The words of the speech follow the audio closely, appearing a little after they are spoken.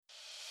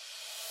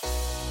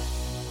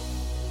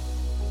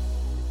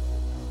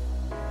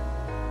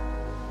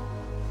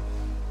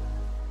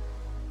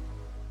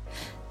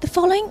The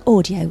following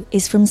audio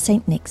is from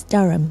St. Nick's,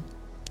 Durham.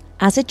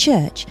 As a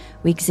church,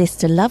 we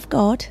exist to love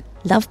God,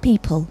 love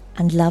people,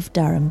 and love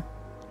Durham.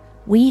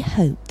 We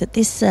hope that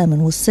this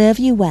sermon will serve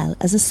you well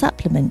as a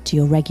supplement to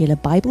your regular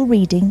Bible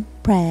reading,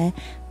 prayer,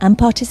 and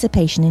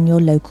participation in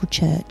your local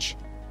church.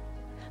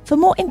 For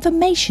more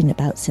information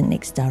about St.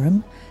 Nick's,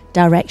 Durham,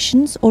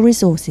 directions or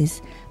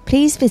resources,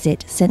 please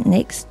visit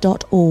stnicks.org.uk.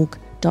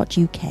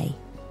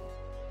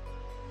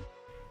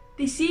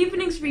 This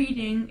evening's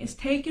reading is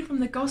taken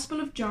from the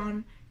Gospel of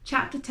John,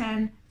 chapter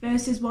 10,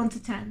 verses 1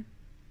 to 10.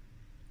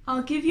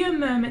 I'll give you a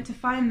moment to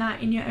find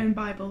that in your own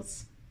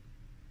Bibles.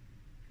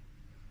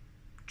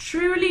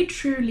 Truly,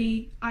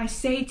 truly, I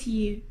say to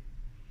you,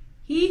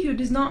 he who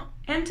does not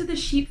enter the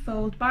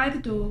sheepfold by the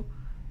door,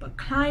 but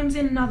climbs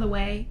in another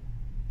way,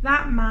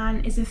 that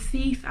man is a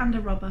thief and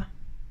a robber.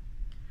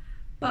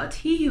 But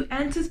he who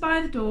enters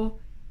by the door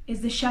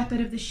is the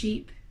shepherd of the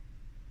sheep.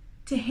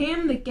 To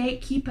him the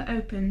gatekeeper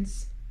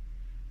opens.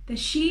 The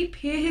sheep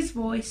hear his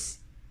voice,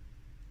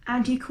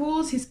 and he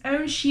calls his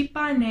own sheep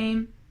by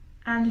name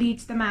and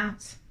leads them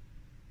out.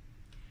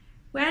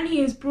 When he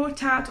has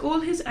brought out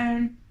all his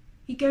own,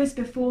 he goes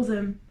before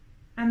them,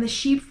 and the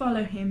sheep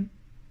follow him,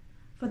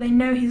 for they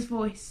know his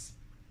voice.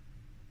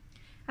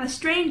 A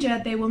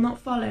stranger they will not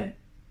follow,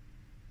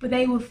 but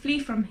they will flee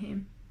from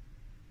him,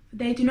 for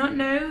they do not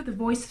know the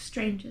voice of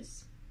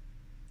strangers.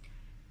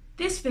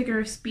 This figure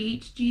of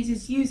speech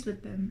Jesus used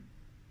with them,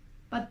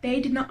 but they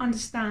did not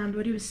understand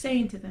what he was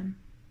saying to them.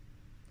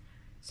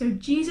 So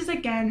Jesus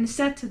again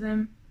said to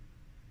them,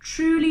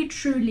 Truly,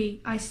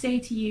 truly, I say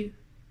to you,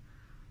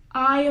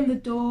 I am the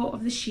door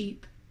of the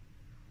sheep.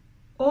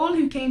 All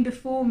who came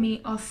before me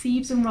are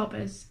thieves and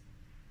robbers,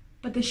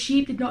 but the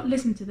sheep did not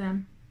listen to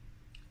them.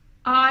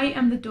 I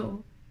am the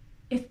door.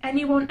 If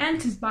anyone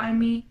enters by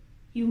me,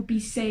 he will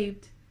be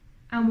saved,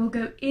 and will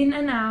go in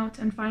and out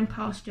and find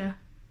pasture.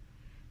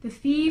 The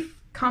thief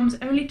comes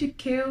only to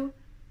kill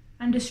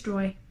and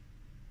destroy.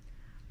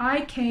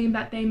 I came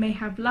that they may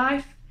have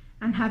life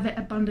and have it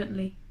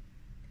abundantly.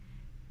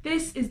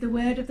 This is the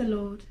word of the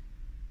Lord.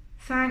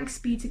 Thanks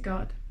be to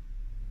God.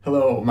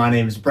 Hello, my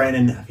name is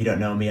Brandon, if you don't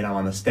know me, and I'm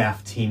on the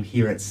staff team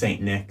here at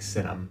St. Nick's,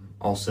 and I'm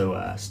also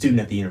a student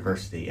at the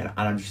university, and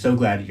I'm so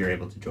glad you're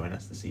able to join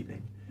us this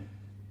evening.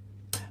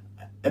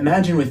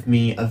 Imagine with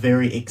me a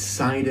very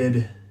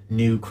excited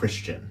new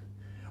Christian,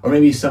 or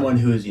maybe someone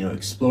who is,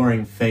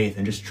 exploring faith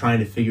and just trying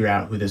to figure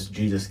out who this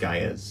Jesus guy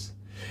is.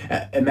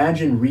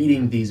 Imagine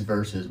reading these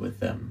verses with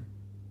them,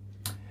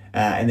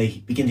 and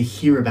they begin to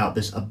hear about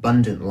this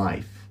abundant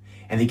life,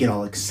 and they get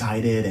all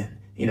excited,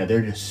 and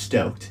they're just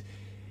stoked.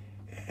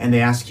 And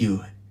they ask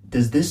you,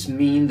 does this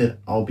mean that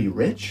I'll be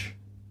rich?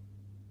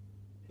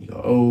 You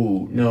go,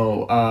 oh,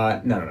 no,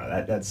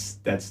 no,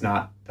 that's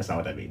not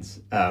what that means.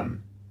 I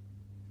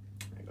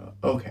go,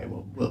 okay,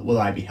 well, will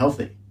I be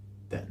healthy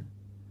then?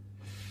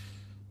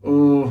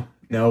 Oh,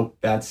 no,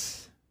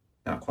 that's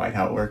not quite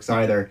how it works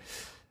either.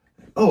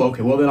 Oh,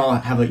 okay, well then I'll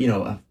have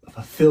a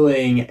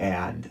fulfilling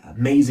and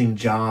amazing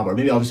job, or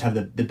maybe I'll just have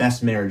the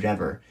best marriage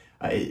ever.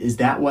 Is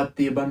that what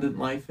the abundant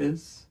life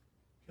is?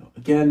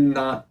 Again,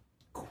 not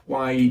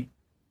quite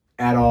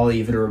at all,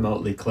 even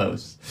remotely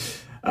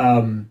close.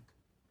 And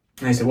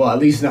I said, well, at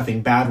least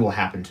nothing bad will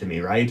happen to me,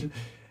 right?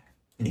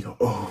 And you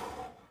go,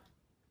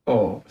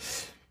 oh.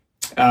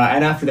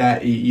 And after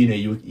that,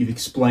 you've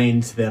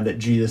explained to them that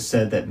Jesus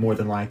said that more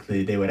than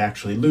likely they would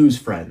actually lose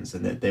friends,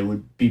 and that they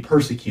would be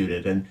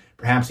persecuted and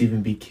perhaps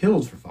even be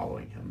killed for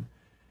following him.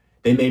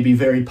 They may be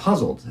very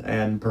puzzled,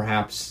 and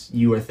perhaps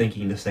you are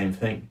thinking the same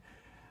thing.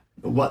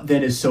 What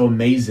then is so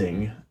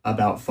amazing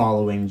about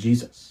following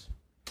Jesus?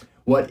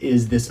 What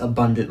is this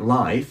abundant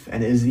life,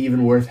 and is it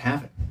even worth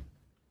having?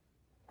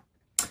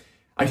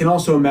 I can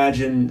also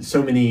imagine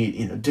so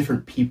many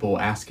different people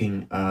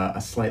asking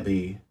a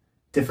slightly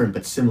different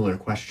but similar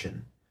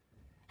question.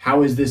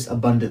 How is this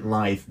abundant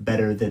life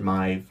better than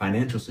my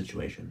financial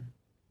situation?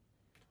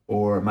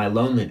 Or my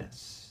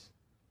loneliness,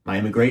 my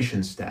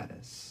immigration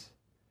status,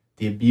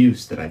 the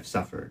abuse that I've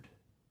suffered,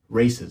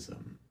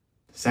 racism,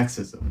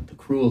 sexism, the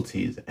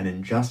cruelties and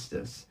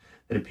injustice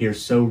that appear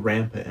so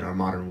rampant in our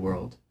modern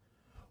world?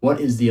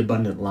 What is the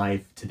abundant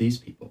life to these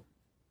people?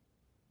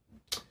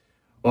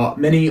 Well,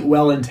 many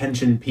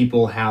well-intentioned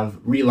people have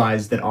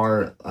realized that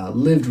our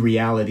lived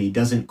reality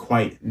doesn't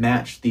quite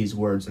match these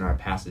words in our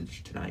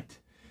passage tonight.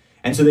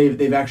 And so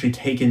they've actually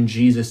taken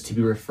Jesus to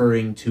be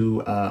referring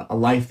to a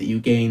life that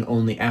you gain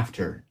only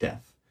after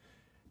death.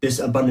 This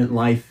abundant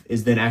life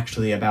is then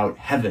actually about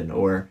heaven,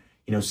 or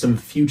some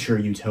future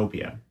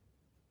utopia.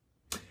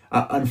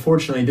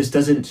 Unfortunately, this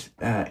doesn't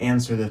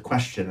answer the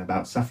question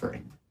about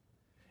suffering.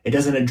 It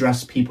doesn't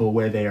address people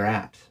where they are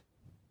at,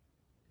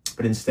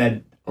 but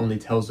instead only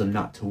tells them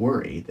not to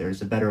worry. There's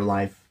a better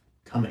life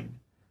coming.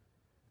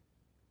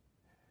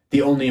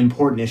 The only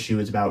important issue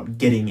is about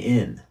getting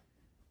in.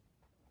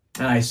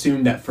 And I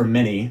assume that for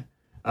many,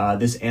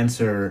 this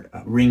answer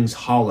rings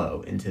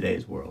hollow in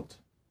today's world.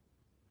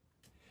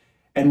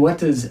 And what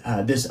does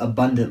this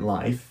abundant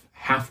life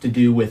have to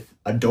do with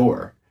a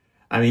door?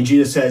 I mean,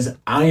 Jesus says,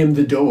 I am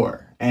the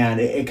door,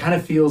 And it kind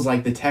of feels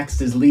like the text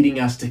is leading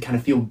us to kind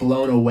of feel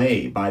blown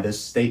away by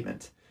this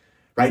statement,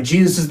 right?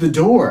 Jesus is the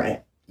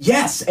door.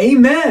 Yes,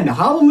 amen,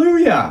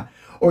 hallelujah.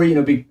 Or,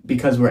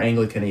 because we're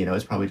Anglican,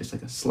 it's probably just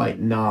like a slight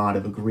nod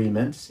of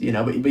agreement,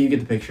 but you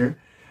get the picture.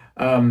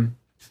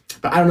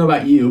 But I don't know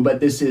about you, but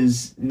this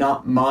is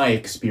not my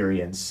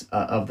experience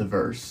of the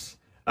verse.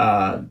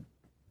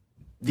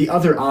 The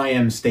other I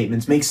am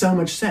statements make so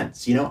much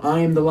sense. I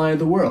am the light of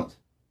the world.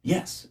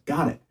 Yes,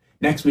 got it.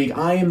 Next week,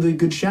 I am the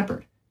good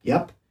shepherd.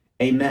 Yep,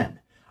 amen.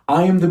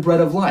 I am the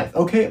bread of life.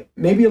 Okay,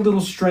 maybe a little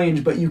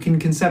strange, but you can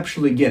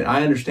conceptually get it.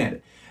 I understand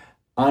it.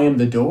 I am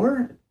the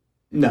door?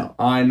 No,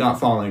 I'm not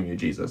following you,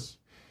 Jesus.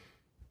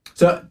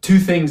 So 2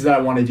 things that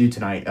I want to do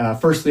tonight.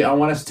 Firstly, I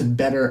want us to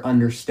better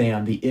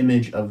understand the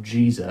image of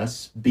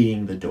Jesus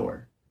being the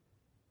door.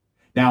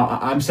 Now,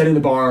 I'm setting the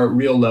bar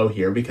real low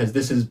here because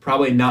this is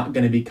probably not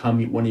going to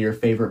become one of your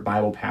favorite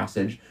Bible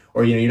passage,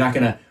 or, you're not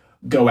going to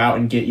go out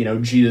and get,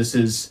 Jesus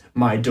is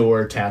my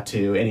door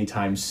tattoo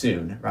anytime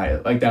soon,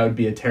 right? Like that would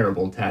be a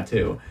terrible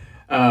tattoo.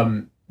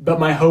 But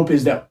my hope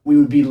is that we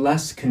would be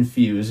less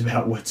confused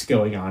about what's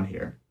going on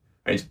here,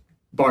 right?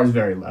 Bar's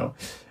very low.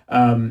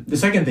 The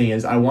second thing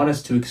is I want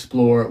us to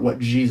explore what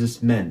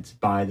Jesus meant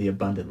by the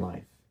abundant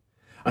life.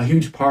 A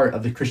huge part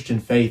of the Christian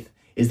faith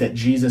is that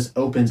Jesus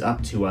opens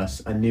up to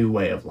us a new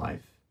way of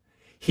life.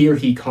 Here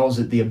he calls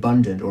it the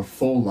abundant or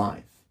full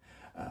life.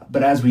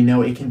 But as we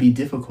know, it can be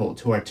difficult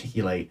to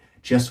articulate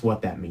just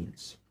what that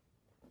means.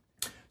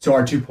 So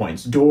our 2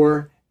 points,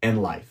 door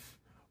and life.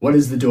 What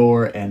is the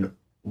door and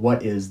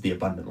what is the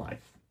abundant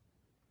life?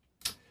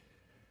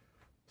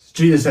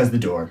 Jesus as the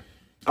door.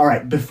 All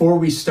right, before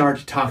we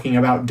start talking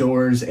about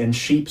doors and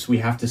sheeps, we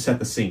have to set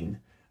the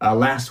scene.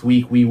 Last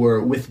week, we were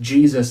with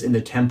Jesus in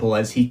the temple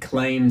as he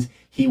claimed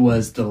he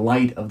was the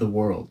light of the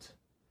world.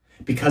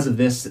 Because of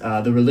this,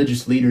 the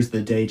religious leaders of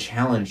the day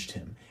challenged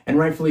him, and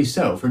rightfully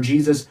so, for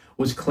Jesus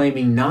was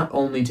claiming not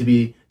only to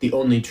be the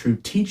only true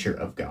teacher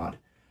of God,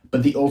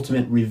 but the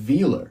ultimate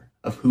revealer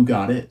of who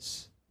God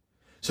is.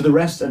 So the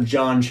rest of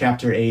John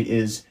chapter 8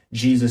 is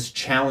Jesus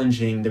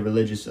challenging the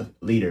religious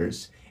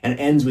leaders, and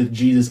ends with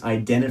Jesus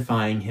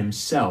identifying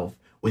himself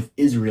with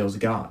Israel's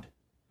God.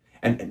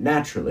 And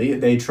naturally,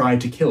 they tried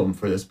to kill him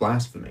for this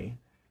blasphemy.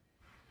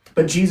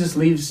 But Jesus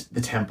leaves the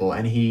temple,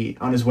 and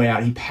on his way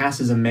out, he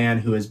passes a man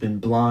who has been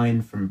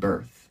blind from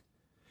birth.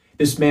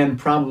 This man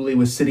probably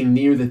was sitting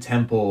near the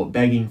temple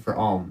begging for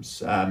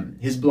alms.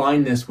 His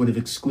blindness would have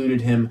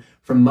excluded him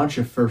from much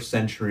of first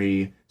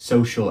century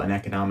social and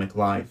economic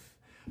life.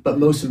 But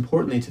most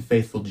importantly to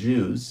faithful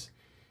Jews,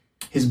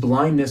 his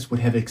blindness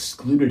would have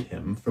excluded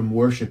him from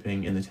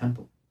worshiping in the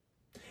temple.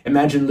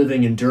 Imagine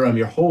living in Durham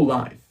your whole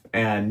life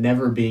and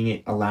never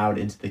being allowed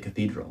into the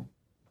cathedral.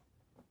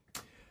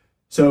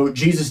 So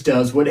Jesus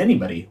does what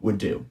anybody would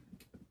do.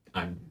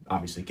 I'm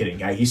obviously kidding,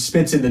 guy. He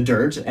spits in the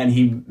dirt and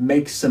he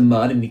makes some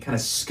mud and he kind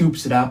of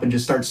scoops it up and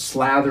just starts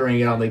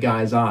slathering it on the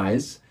guy's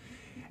eyes.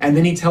 And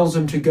then he tells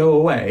him to go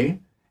away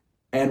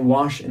and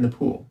wash in the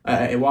pool,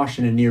 wash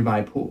in a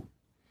nearby pool.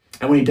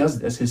 And when he does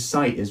this, his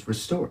sight is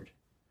restored.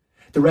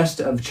 The rest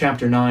of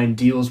chapter 9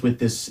 deals with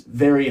this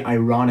very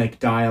ironic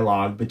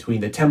dialogue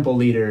between the temple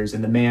leaders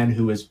and the man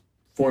who was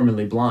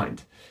formerly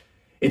blind.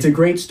 It's a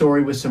great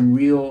story with some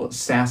real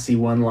sassy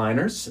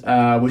one-liners,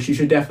 which you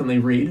should definitely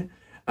read.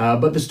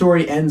 But the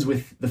story ends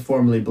with the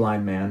formerly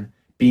blind man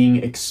being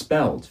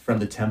expelled from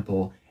the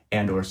temple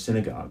and or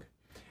synagogue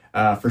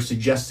for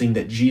suggesting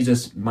that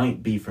Jesus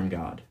might be from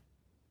God.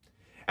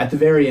 At the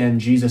very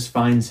end, Jesus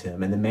finds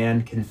him and the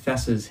man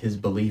confesses his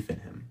belief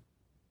in him.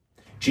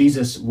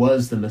 Jesus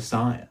was the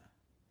Messiah.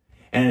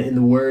 And in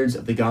the words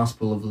of the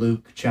Gospel of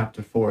Luke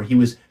chapter 4, he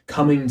was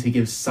coming to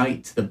give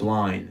sight to the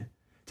blind,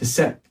 to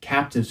set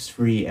captives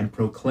free and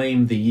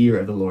proclaim the year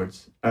of the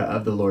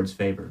Lord's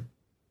favor.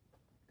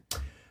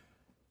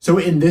 So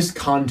in this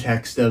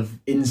context of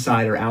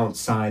insider,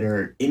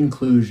 outsider,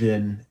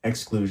 inclusion,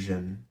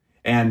 exclusion,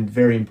 and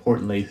very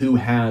importantly, who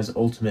has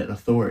ultimate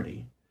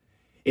authority,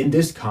 in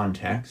this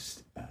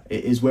context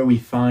is where we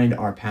find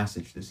our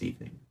passage this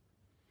evening.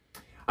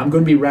 I'm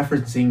going to be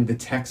referencing the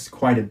text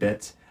quite a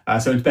bit,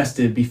 so it's best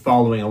to be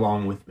following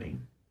along with me.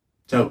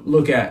 So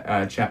look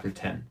at chapter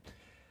 10.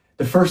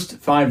 The first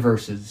 5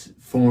 verses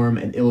form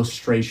an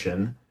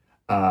illustration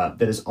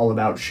that is all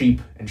about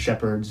sheep and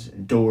shepherds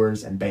and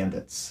doors and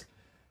bandits.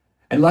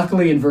 And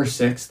luckily in verse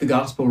 6, the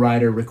gospel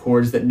writer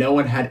records that no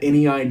one had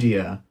any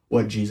idea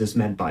what Jesus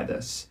meant by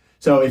this.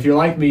 So if you're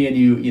like me and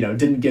you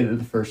didn't get it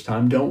the first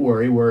time, don't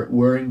worry,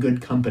 we're in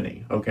good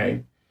company,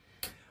 okay?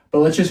 But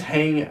let's just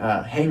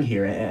hang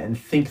here and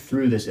think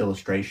through this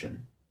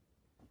illustration.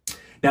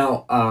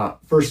 Now,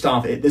 first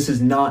off, this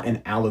is not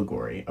an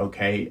allegory,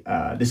 okay?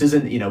 This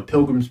isn't,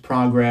 Pilgrim's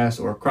Progress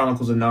or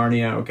Chronicles of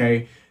Narnia,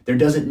 okay? There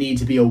doesn't need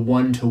to be a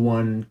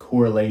one-to-one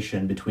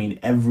correlation between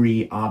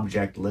every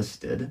object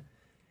listed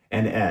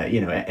and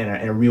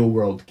a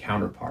real-world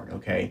counterpart,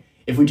 okay?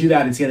 If we do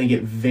that, it's going to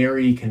get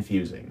very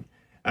confusing.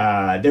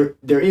 There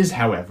is,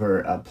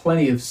 however,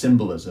 plenty of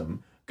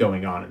symbolism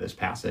going on in this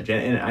passage,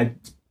 and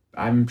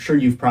I'm sure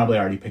you've probably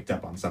already picked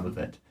up on some of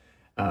it.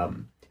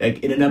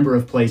 Like in a number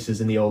of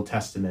places in the Old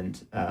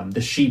Testament,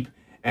 the sheep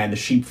and the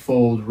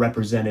sheepfold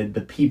represented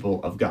the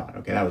people of God.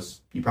 Okay,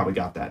 you probably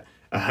got that.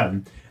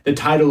 The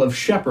title of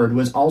shepherd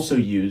was also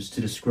used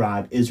to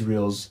describe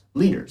Israel's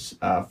leaders,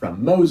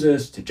 from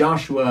Moses to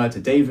Joshua to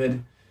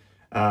David.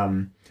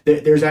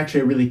 There's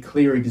actually a really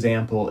clear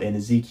example in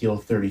Ezekiel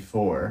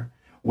 34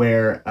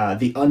 where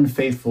the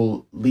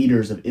unfaithful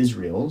leaders of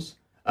Israel's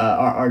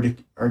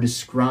are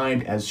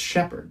described as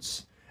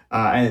shepherds.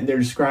 And they're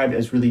described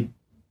as really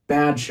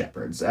bad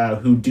shepherds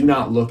who do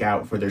not look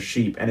out for their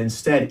sheep and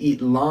instead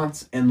eat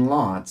lots and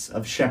lots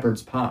of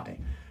shepherd's pie.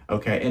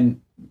 Okay,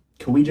 and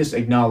can we just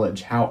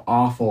acknowledge how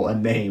awful a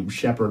name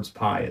shepherd's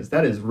pie is?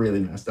 That is really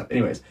messed up.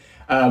 Anyways,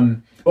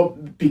 well,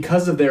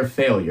 because of their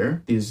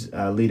failure, these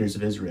leaders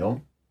of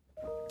Israel,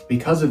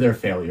 because of their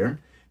failure,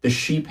 the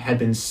sheep had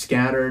been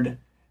scattered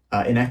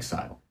in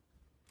exile.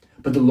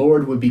 But the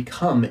Lord would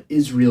become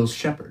Israel's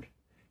shepherd,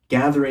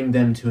 gathering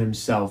them to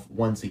himself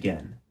once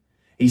again.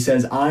 He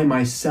says, I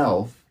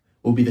myself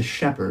will be the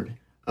shepherd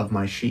of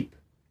my sheep,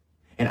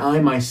 and I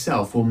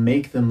myself will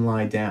make them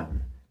lie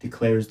down,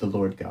 declares the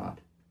Lord God.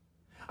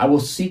 I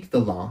will seek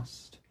the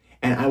lost,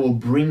 and I will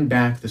bring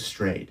back the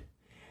strayed,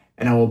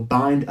 and I will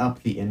bind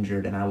up the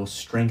injured, and I will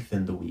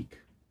strengthen the weak.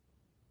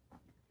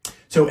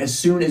 So as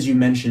soon as you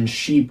mention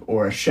sheep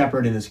or a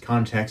shepherd in this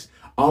context,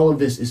 all of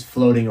this is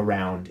floating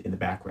around in the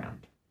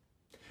background.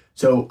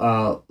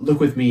 So look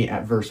with me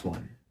at verse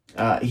 1.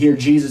 Here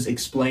Jesus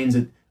explains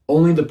that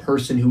only the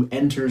person who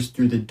enters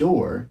through the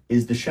door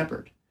is the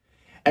shepherd.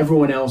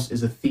 Everyone else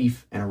is a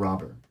thief and a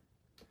robber.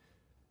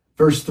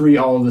 Verse 3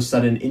 all of a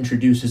sudden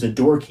introduces a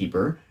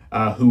doorkeeper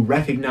who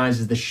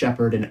recognizes the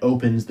shepherd and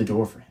opens the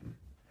door for him.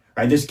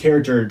 Right, this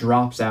character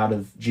drops out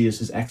of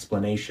Jesus'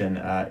 explanation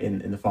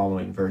in the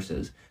following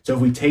verses. So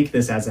if we take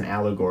this as an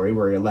allegory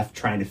where you're left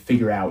trying to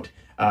figure out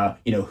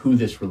who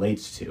this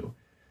relates to.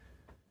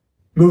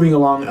 Moving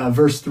along,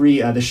 verse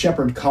 3, the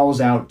shepherd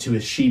calls out to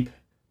his sheep,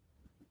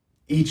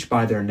 each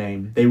by their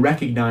name. They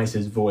recognize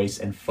his voice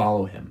and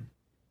follow him.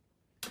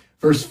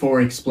 Verse 4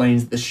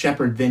 explains the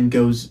shepherd then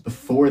goes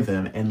before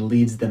them and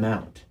leads them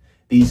out.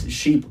 These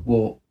sheep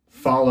will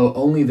follow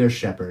only their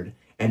shepherd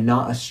and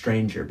not a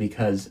stranger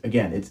because,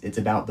 again, it's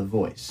about the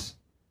voice.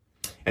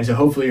 And so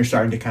hopefully you're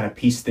starting to kind of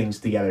piece things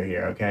together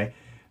here, okay?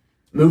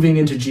 Moving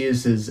into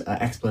Jesus'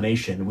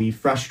 explanation, we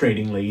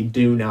frustratingly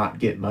do not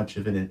get much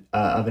of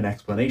an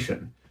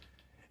explanation.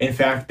 In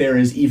fact, there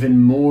is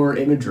even more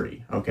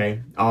imagery,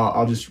 okay?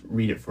 I'll just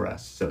read it for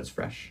us so it's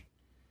fresh.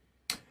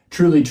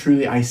 Truly,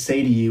 truly, I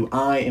say to you,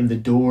 I am the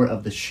door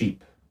of the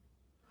sheep.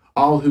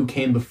 All who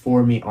came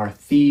before me are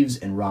thieves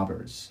and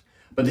robbers,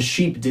 but the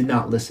sheep did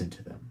not listen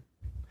to them.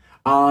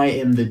 I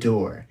am the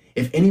door.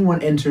 If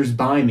anyone enters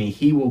by me,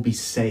 he will be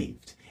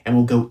saved and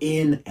will go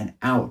in and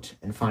out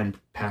and find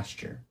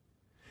pasture.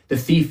 The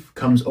thief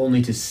comes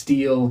only to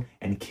steal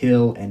and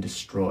kill and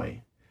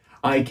destroy.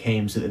 I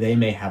came so that they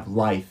may have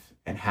life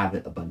and have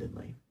it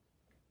abundantly.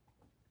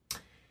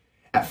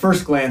 At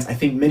first glance, I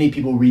think many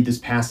people read this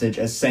passage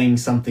as saying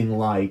something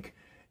like,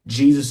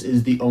 Jesus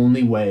is the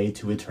only way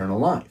to eternal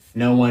life.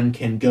 No one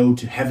can go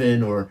to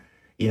heaven or,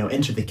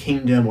 enter the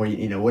kingdom or,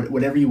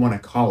 whatever you want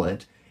to call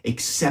it,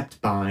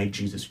 except by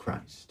Jesus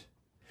Christ.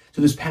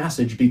 So this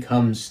passage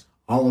becomes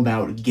all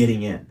about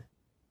getting in,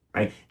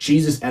 right?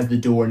 Jesus as the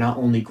door not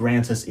only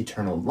grants us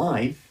eternal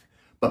life,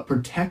 but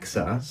protects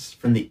us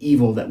from the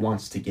evil that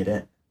wants to get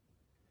in.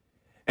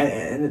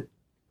 And it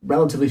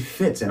relatively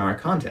fits in our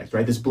context,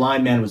 right? This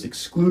blind man was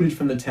excluded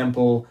from the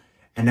temple,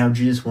 and now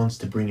Jesus wants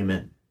to bring him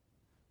in.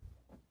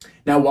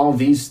 Now, while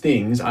these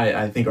things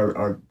I think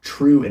are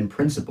true in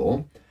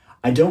principle,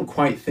 I don't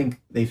quite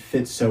think they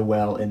fit so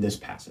well in this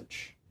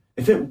passage.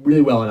 They fit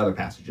really well in other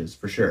passages,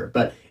 for sure,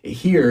 but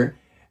here,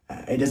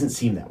 it doesn't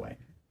seem that way.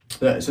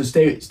 So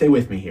stay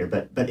with me here,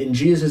 but in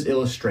Jesus'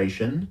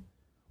 illustration,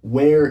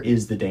 where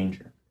is the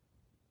danger?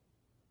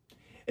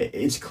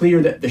 It's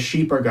clear that the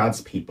sheep are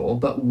God's people,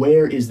 but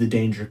where is the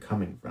danger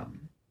coming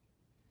from?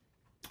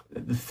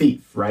 The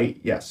thief, right?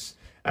 Yes.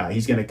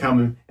 He's going to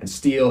come and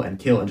steal and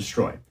kill and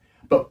destroy.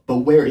 But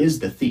where is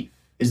the thief?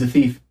 Is the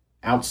thief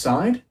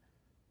outside?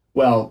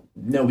 Well,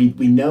 no,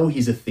 we know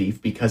he's a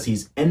thief because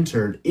he's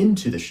entered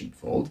into the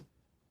sheepfold,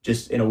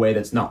 just in a way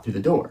that's not through the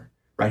door,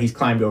 right? He's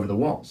climbed over the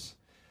walls,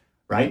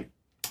 right?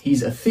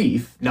 He's a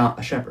thief, not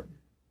a shepherd.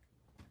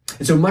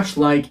 And so much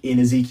like in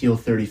Ezekiel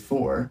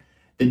 34,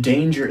 the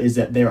danger is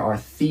that there are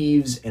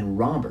thieves and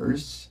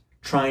robbers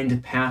trying to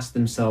pass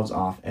themselves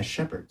off as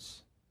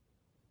shepherds.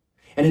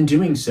 And in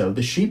doing so,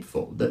 the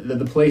sheepfold,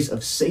 the place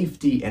of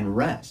safety and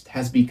rest,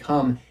 has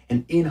become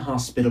an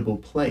inhospitable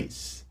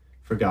place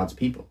for God's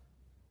people.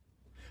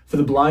 For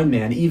the blind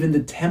man, even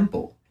the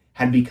temple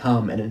had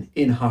become an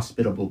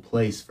inhospitable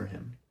place for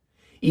him.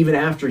 Even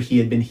after he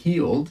had been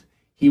healed,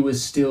 he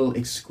was still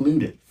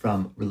excluded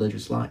from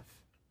religious life.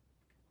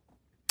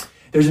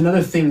 There's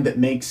another thing that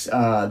makes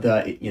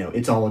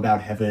it's all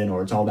about heaven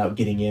or it's all about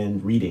getting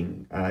in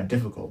reading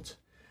difficult.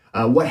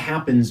 What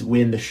happens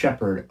when the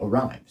shepherd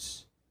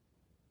arrives?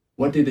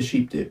 What do the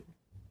sheep do?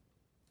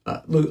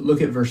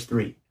 Look at verse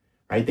 3,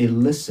 right? They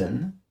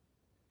listen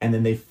and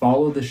then they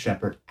follow the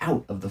shepherd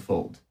out of the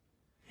fold.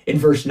 In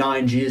verse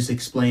 9, Jesus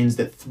explains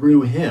that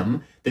through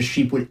him, the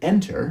sheep would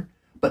enter,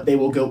 but they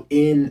will go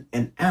in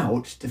and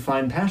out to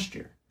find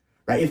pasture,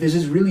 right? If this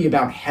is really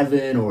about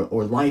heaven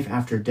or life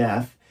after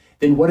death,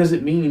 then what does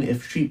it mean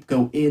if sheep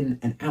go in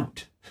and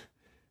out?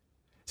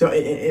 So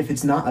if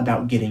it's not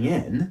about getting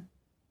in,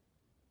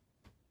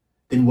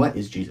 then what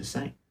is Jesus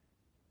saying?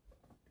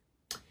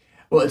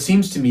 Well, it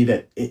seems to me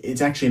that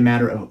it's actually a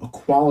matter of a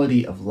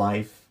quality of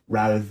life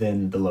rather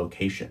than the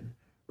location,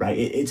 right?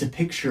 It's a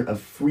picture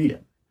of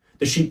freedom.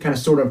 The sheep kind of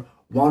sort of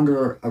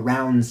wander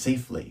around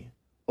safely,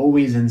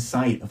 always in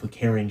sight of a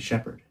caring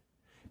shepherd,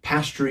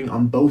 pasturing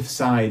on both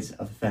sides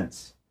of the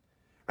fence,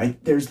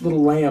 right? There's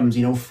little lambs,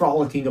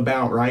 frolicking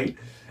about, right?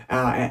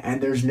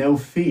 And there's no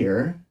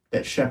fear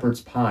that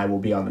shepherd's pie will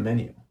be on the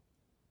menu.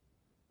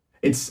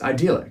 It's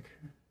idyllic.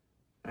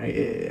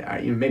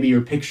 Right? Maybe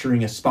you're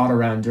picturing a spot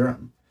around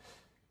Durham.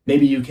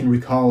 Maybe you can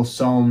recall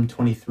Psalm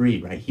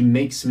 23, right? He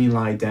makes me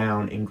lie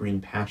down in green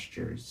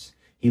pastures.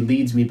 He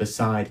leads me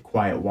beside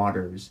quiet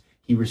waters.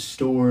 He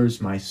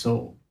restores my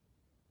soul.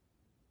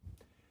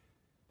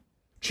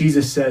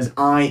 Jesus says,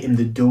 I am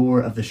the door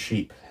of the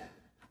sheep.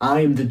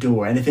 I am the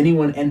door, and if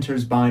anyone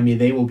enters by me,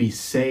 they will be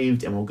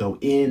saved and will go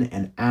in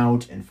and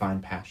out and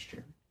find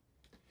pasture.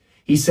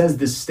 He says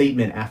this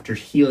statement after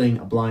healing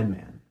a blind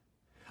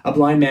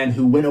man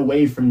who went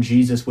away from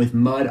Jesus with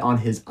mud on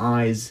his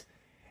eyes,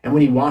 and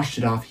when he washed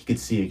it off, he could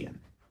see again.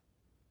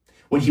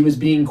 When he was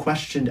being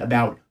questioned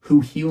about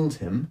who healed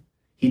him,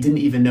 he didn't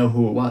even know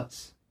who it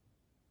was.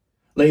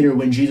 Later,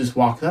 when Jesus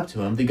walked up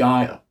to him, the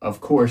guy,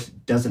 of course,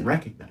 doesn't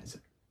recognize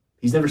him.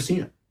 He's never seen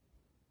him.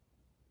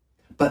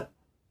 But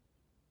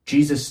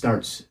Jesus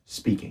starts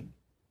speaking,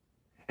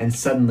 and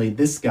suddenly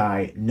this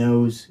guy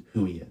knows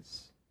who he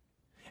is.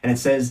 And it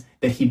says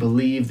that he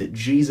believed that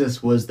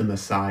Jesus was the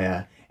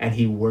Messiah, and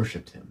he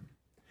worshiped him.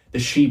 The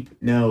sheep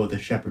know the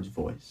shepherd's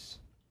voice.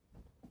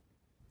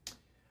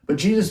 But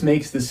Jesus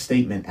makes this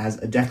statement as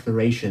a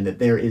declaration that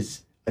there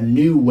is a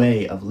new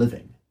way of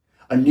living,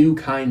 a new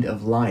kind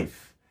of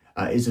life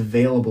is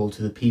available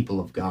to the people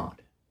of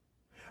God.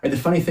 And the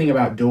funny thing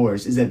about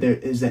doors is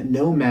that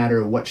no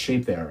matter what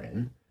shape they are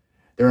in,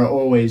 there are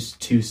always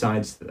two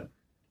sides to them.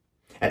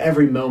 At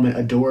every moment,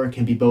 a door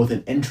can be both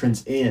an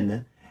entrance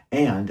in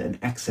and an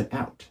exit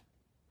out.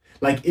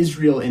 Like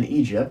Israel in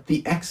Egypt,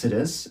 the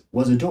Exodus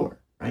was a door,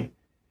 right?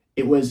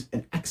 It was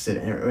an exit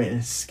or an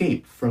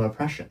escape from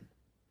oppression.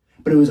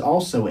 But it was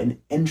also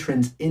an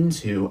entrance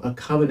into a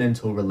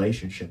covenantal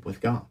relationship with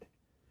God.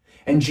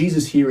 And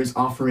Jesus here is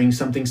offering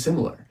something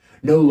similar.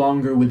 No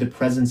longer would the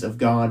presence of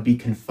God be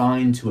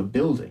confined to a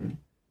building.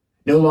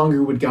 No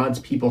longer would God's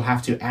people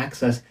have to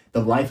access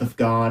the life of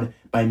God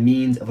by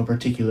means of a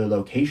particular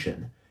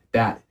location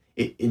that,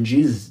 in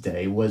Jesus'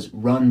 day, was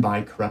run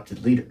by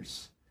corrupted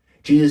leaders.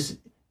 Jesus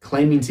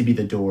claiming to be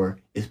the door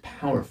is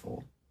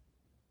powerful.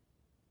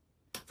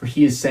 For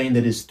he is saying that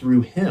it is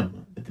through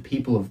him that the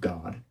people of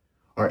God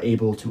are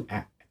able to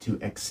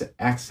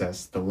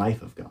access the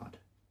life of God.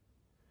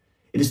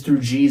 It is through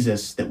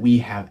Jesus that we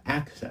have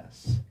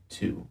access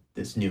to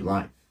this new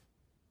life.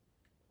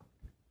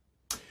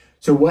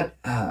 So what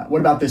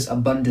about this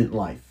abundant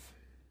life?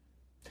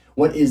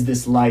 What is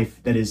this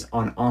life that is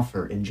on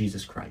offer in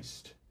Jesus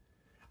Christ?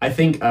 I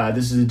think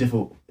this is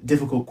a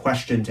difficult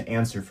question to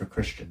answer for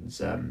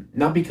Christians.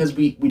 Not because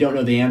we don't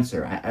know the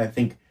answer. I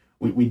think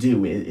we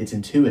do. It's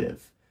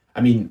intuitive.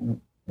 I mean,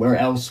 where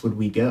else would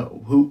we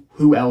go?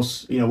 Who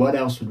else, what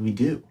else would we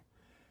do?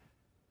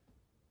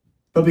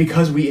 But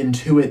because we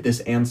intuit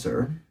this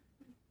answer,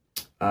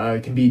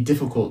 it can be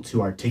difficult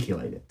to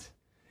articulate it.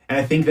 And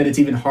I think that it's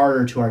even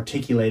harder to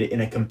articulate it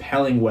in a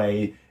compelling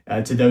way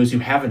to those who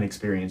haven't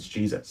experienced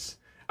Jesus.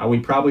 We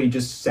probably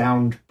just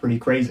sound pretty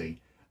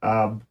crazy.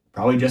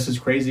 Probably just as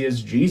crazy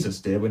as Jesus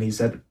did when he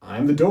said,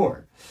 I'm the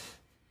door.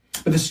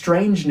 But the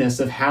strangeness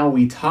of how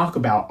we talk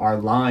about our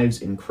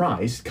lives in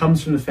Christ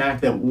comes from the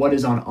fact that what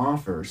is on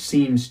offer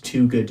seems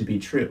too good to be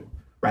true,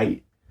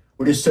 right?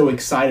 We're just so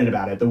excited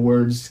about it. The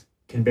words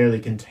can barely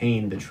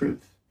contain the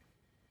truth.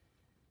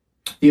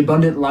 The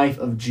abundant life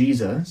of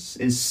Jesus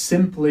is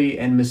simply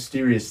and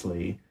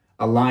mysteriously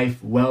a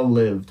life well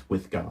lived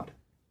with God.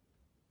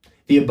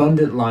 The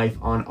abundant life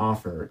on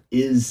offer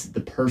is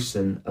the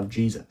person of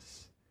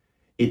Jesus.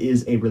 It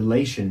is a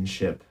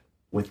relationship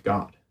with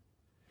God.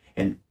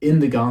 And in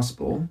the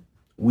gospel,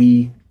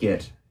 we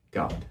get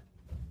God.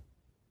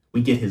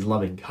 We get his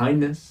loving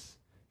kindness,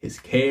 his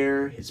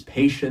care, his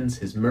patience,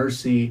 his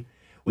mercy.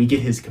 We get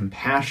his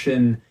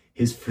compassion,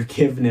 his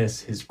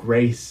forgiveness, his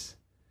grace.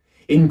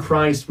 In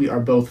Christ, we are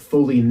both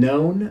fully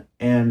known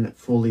and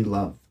fully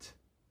loved.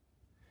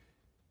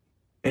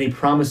 And he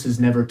promises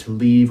never to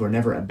leave or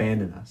never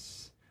abandon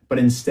us, but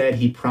instead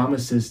he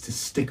promises to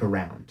stick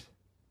around.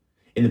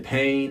 In the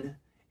pain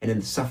and in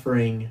the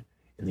suffering,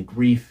 in the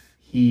grief,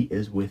 he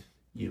is with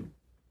you.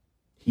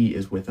 He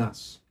is with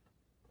us.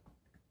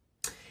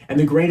 And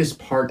the greatest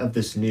part of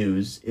this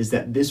news is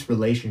that this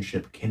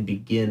relationship can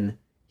begin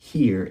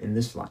here in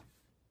this life.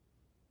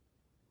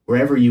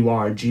 Wherever you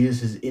are,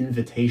 Jesus'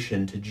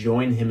 invitation to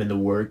join him in the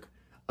work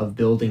of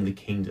building the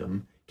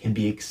kingdom can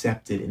be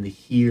accepted in the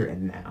here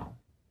and now.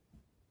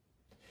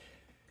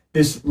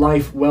 This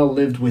life well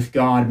lived with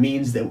God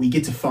means that we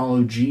get to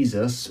follow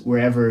Jesus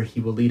wherever he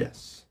will lead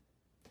us.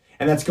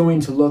 And that's going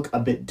to look a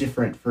bit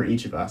different for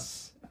each of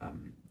us.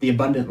 The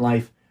abundant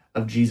life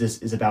of Jesus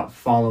is about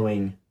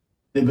following,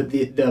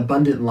 the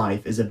abundant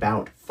life is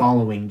about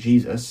following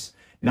Jesus,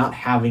 not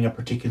having a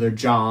particular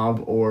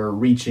job or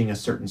reaching a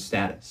certain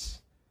status.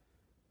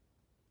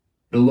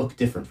 It'll look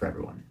different for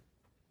everyone.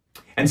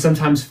 And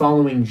sometimes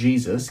following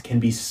Jesus can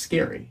be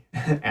scary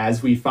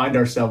as we find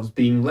ourselves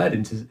being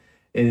led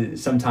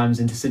sometimes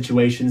into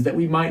situations that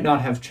we might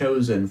not have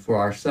chosen for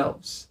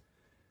ourselves.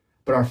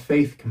 But our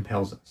faith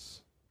compels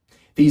us.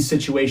 These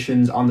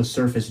situations on the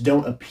surface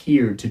don't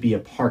appear to be a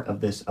part of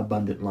this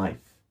abundant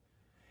life.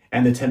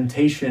 And the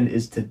temptation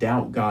is to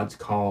doubt God's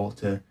call,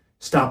 to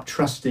stop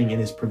trusting in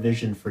his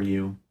provision for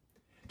you,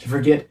 to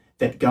forget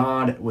that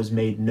God was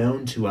made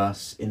known to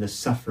us in the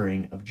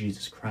suffering of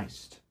Jesus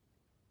Christ.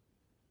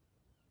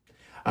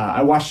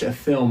 I watched a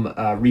film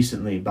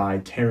recently by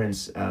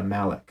Terrence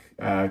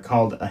Malick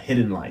called A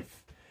Hidden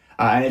Life.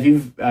 And if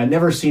you've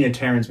never seen a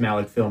Terrence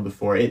Malick film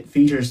before, it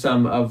features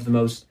some of the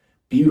most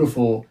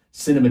beautiful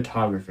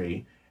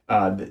cinematography.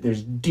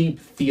 There's deep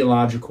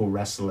theological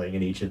wrestling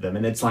in each of them,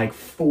 and it's like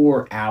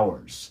 4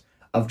 hours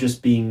of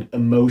just being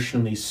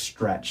emotionally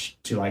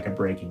stretched to like a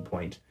breaking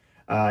point.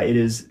 It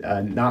is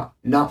not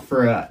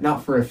for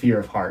a fear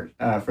of heart,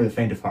 for the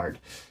faint of heart.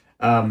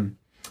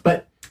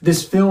 But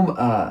this film,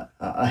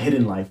 A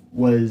Hidden Life,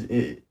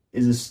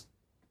 is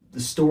the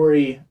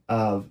story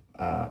of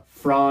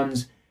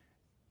Franz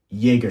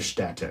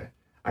Jägerstätter.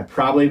 I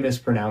probably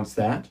mispronounced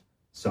that,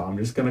 so I'm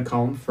just going to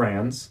call him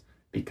Franz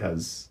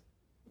because,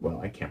 well,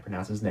 I can't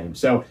pronounce his name.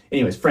 So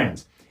anyways,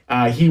 Franz.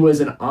 He was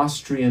an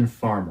Austrian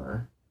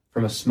farmer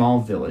from a small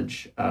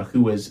village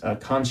who was a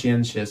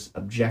conscientious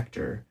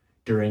objector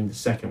during the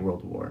Second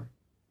World War.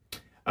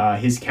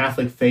 His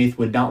Catholic faith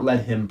would not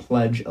let him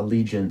pledge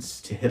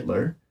allegiance to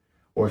Hitler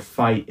or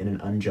fight in an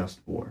unjust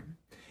war.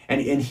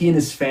 And he and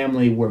his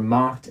family were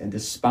mocked and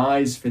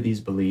despised for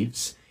these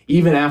beliefs.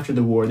 Even after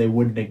the war, they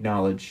wouldn't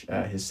acknowledge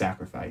his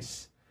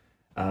sacrifice.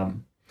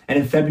 And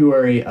in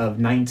February of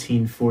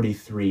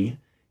 1943,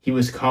 he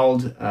was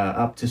called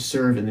up to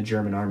serve in the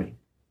German army.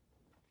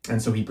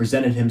 And so he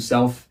presented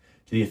himself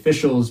to the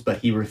officials, but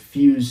he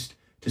refused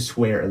to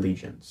swear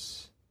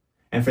allegiance.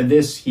 And for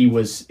this, he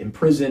was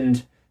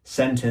imprisoned,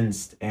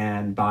 sentenced,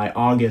 and by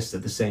August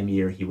of the same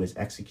year, he was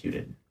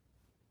executed.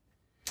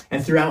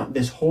 And throughout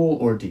this whole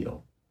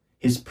ordeal,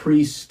 his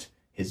priest,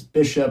 his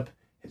bishop,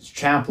 his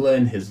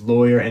chaplain, his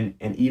lawyer, and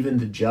even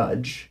the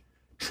judge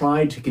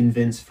tried to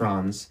convince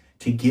Franz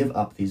to give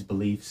up these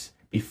beliefs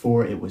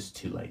before it was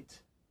too late.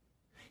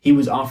 He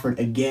was offered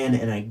again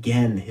and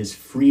again his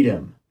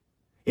freedom,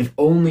 if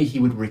only he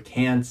would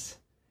recant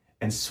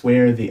and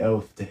swear the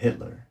oath to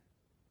Hitler.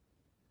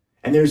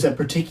 And there's a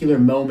particular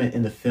moment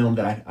in the film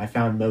that I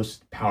found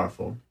most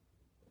powerful.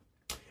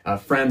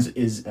 Franz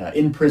is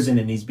in prison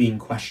and he's being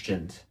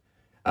questioned.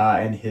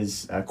 And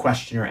his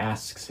questioner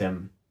asks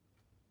him,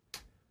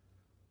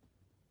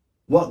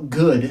 "What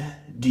good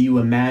do you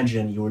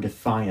imagine your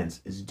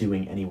defiance is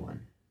doing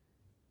anyone?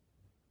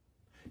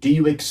 Do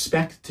you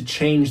expect to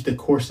change the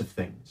course of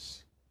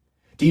things?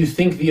 Do you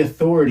think the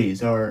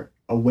authorities are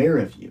aware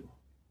of you?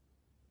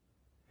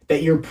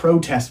 That your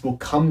protest will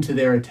come to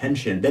their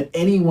attention, that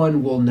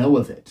anyone will know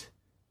of it,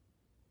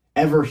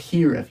 ever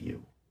hear of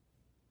you?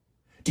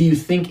 Do you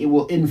think it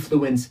will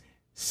influence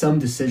some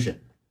decision?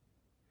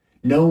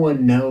 No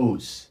one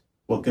knows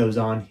what goes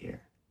on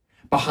here,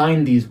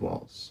 behind these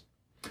walls.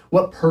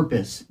 What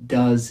purpose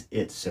does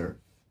it serve?"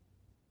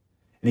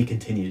 And he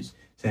continues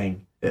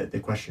saying,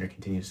 the questioner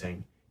continues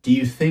saying, "Do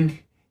you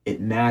think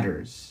it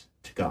matters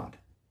to God?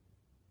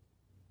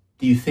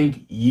 Do you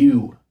think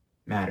you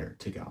matter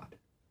to God?"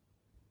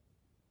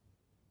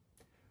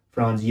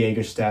 Franz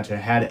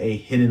Jägerstätter had a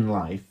hidden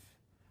life,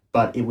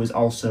 but it was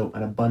also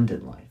an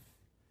abundant life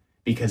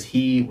because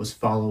he was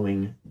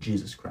following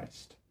Jesus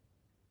Christ.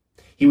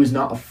 He was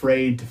not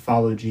afraid to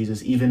follow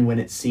Jesus even when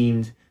it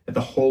seemed that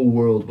the whole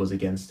world was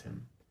against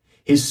him.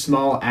 His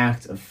small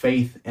act of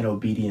faith and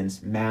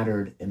obedience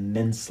mattered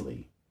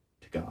immensely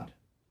to God.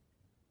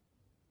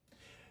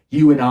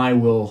 You and I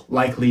will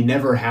likely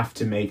never have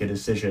to make a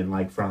decision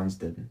like Franz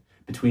did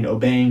between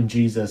obeying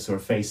Jesus or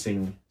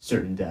facing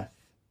certain death.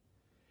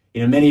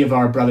 You know, many of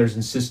our brothers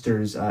and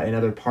sisters in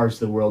other parts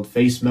of the world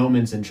face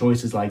moments and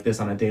choices like this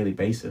on a daily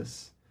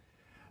basis.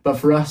 But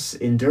for us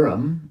in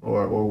Durham,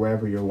 or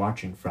wherever you're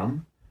watching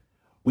from,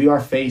 we are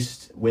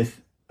faced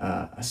with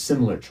a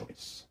similar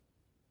choice.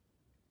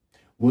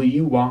 Will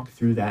you walk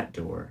through that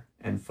door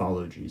and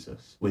follow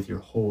Jesus with your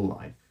whole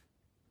life?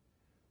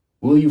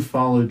 Will you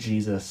follow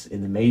Jesus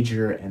in the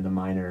major and the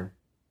minor,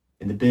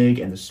 in the big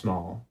and the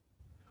small?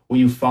 Will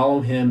you follow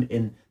him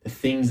in the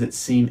things that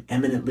seem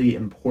eminently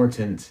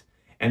important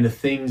and the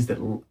things that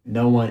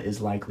no one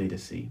is likely to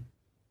see?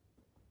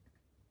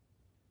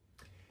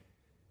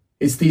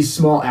 It's these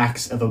small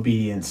acts of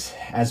obedience,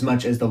 as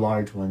much as the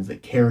large ones,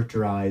 that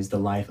characterize the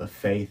life of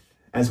faith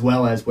as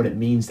well as what it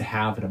means to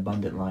have an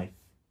abundant life.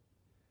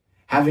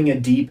 Having a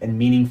deep and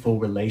meaningful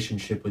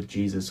relationship with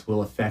Jesus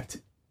will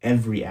affect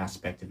every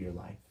aspect of your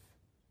life.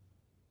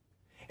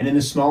 And in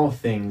the small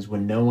things,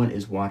 when no one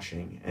is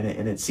watching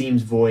and it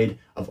seems void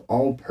of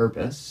all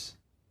purpose,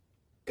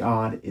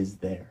 God is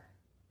there.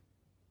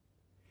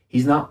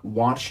 He's not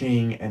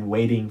watching and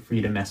waiting for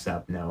you to mess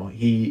up. No,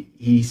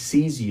 he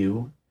sees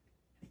you,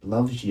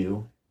 loves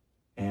you,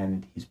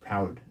 and he's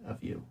proud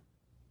of you.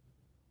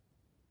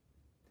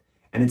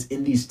 And it's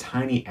in these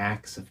tiny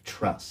acts of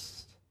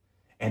trust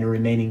and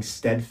remaining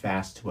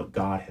steadfast to what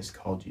God has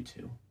called you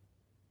to,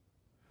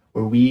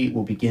 where we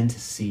will begin to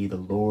see the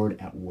Lord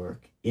at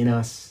work in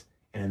us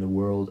and in the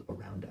world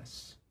around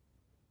us.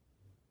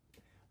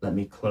 Let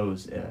me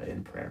close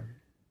in prayer.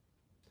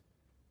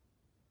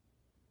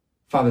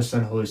 Father,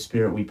 Son, Holy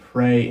Spirit, we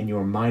pray in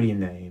your mighty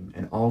name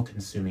and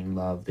all-consuming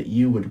love that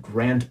you would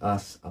grant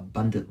us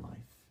abundant life,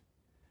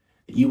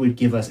 that you would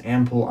give us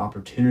ample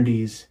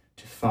opportunities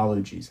to follow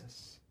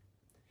Jesus.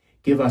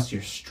 Give us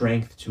your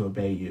strength to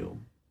obey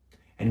you,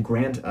 and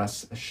grant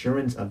us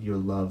assurance of your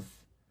love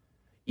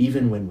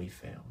even when we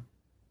fail.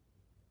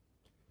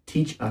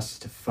 Teach us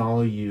to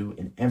follow you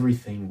in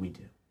everything we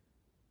do.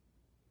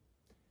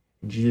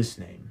 In Jesus'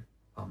 name,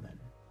 amen.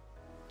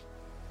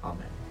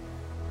 Amen.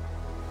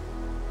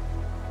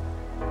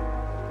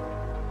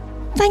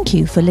 Thank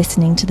you for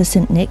listening to the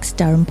St. Nick's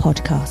Durham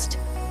podcast.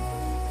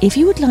 If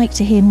you would like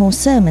to hear more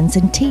sermons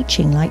and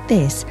teaching like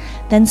this,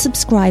 then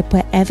subscribe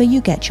wherever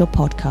you get your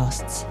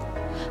podcasts.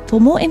 For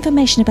more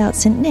information about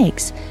St.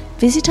 Nick's,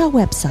 visit our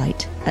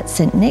website at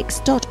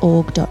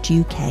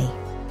stnicks.org.uk.